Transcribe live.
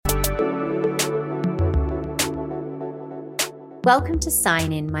Welcome to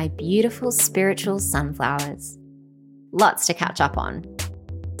Sign In, my beautiful spiritual sunflowers. Lots to catch up on.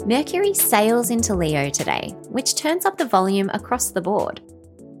 Mercury sails into Leo today, which turns up the volume across the board.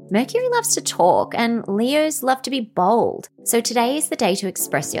 Mercury loves to talk and Leos love to be bold, so today is the day to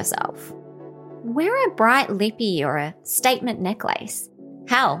express yourself. Wear a bright lippy or a statement necklace.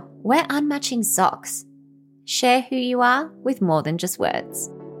 Hell, wear unmatching socks. Share who you are with more than just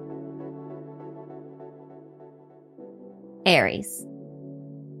words. Aries.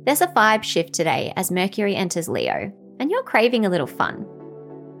 There's a vibe shift today as Mercury enters Leo, and you're craving a little fun.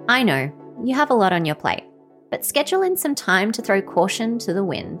 I know, you have a lot on your plate, but schedule in some time to throw caution to the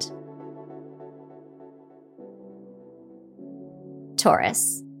wind.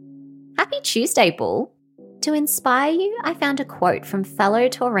 Taurus. Happy Tuesday, Bull. To inspire you, I found a quote from fellow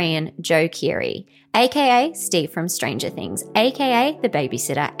Taurian Joe Keery, aka Steve from Stranger Things, aka the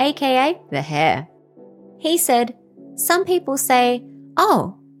babysitter, aka the hair. He said, "Some people say,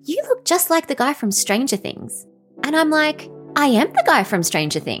 oh, you look just like the guy from Stranger Things." And I'm like, I am the guy from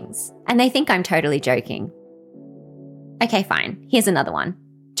Stranger Things. And they think I'm totally joking. Okay, fine. Here's another one.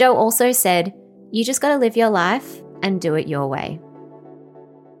 Joe also said, you just gotta live your life and do it your way.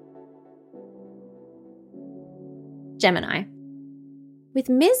 Gemini. With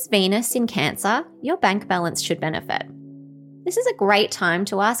Ms. Venus in Cancer, your bank balance should benefit. This is a great time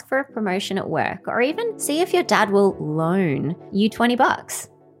to ask for a promotion at work or even see if your dad will loan you $20.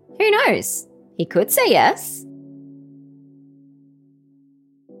 Who knows? He could say yes.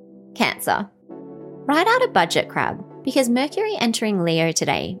 Cancer. Write out a budget crab because Mercury entering Leo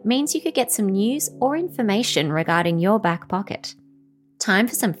today means you could get some news or information regarding your back pocket. Time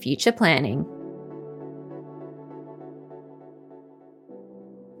for some future planning.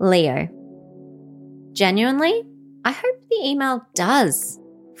 Leo. Genuinely, I hope the email does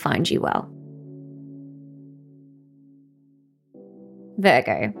find you well.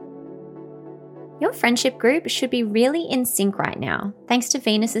 Virgo. Your friendship group should be really in sync right now, thanks to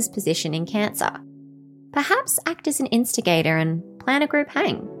Venus's position in Cancer. Perhaps act as an instigator and plan a group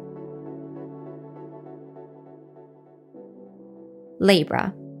hang.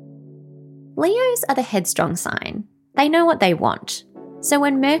 Libra. Leos are the headstrong sign. They know what they want. So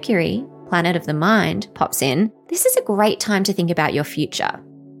when Mercury, planet of the mind, pops in, this is a great time to think about your future.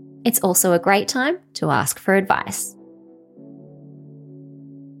 It's also a great time to ask for advice.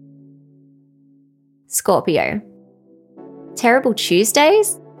 Scorpio. Terrible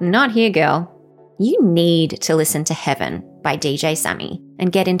Tuesdays? Not here, girl. You need to listen to Heaven by DJ Sammy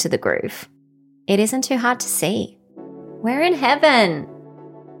and get into the groove. It isn't too hard to see. We're in heaven.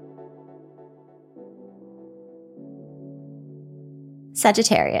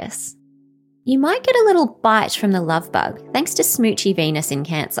 Sagittarius. You might get a little bite from the love bug thanks to smoochy Venus in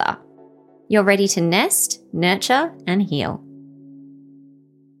Cancer. You're ready to nest, nurture, and heal.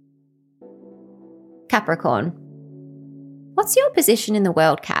 Capricorn. What's your position in the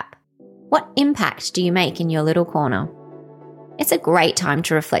world, Cap? What impact do you make in your little corner? It's a great time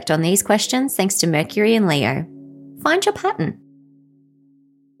to reflect on these questions thanks to Mercury and Leo. Find your pattern.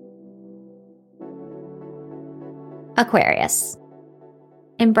 Aquarius.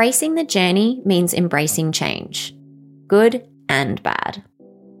 Embracing the journey means embracing change, good and bad.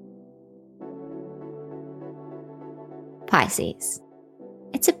 Pisces.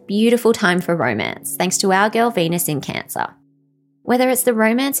 It's a beautiful time for romance, thanks to our girl Venus in Cancer. Whether it's the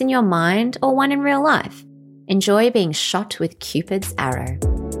romance in your mind or one in real life, enjoy being shot with Cupid's arrow.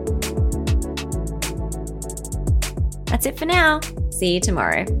 That's it for now. See you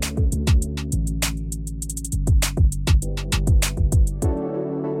tomorrow.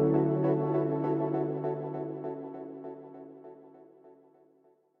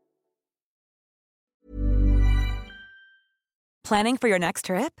 Planning for your next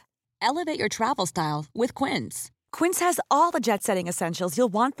trip? Elevate your travel style with Quince. Quince has all the jet-setting essentials you'll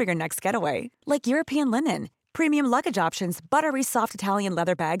want for your next getaway, like European linen, premium luggage options, buttery soft Italian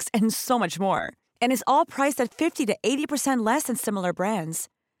leather bags, and so much more. And is all priced at 50 to 80% less than similar brands.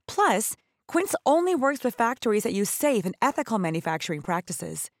 Plus, Quince only works with factories that use safe and ethical manufacturing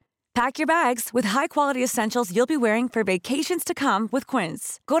practices. Pack your bags with high-quality essentials you'll be wearing for vacations to come with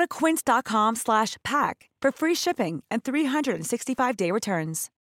Quince. Go to quince.com/pack for free shipping and 365-day returns.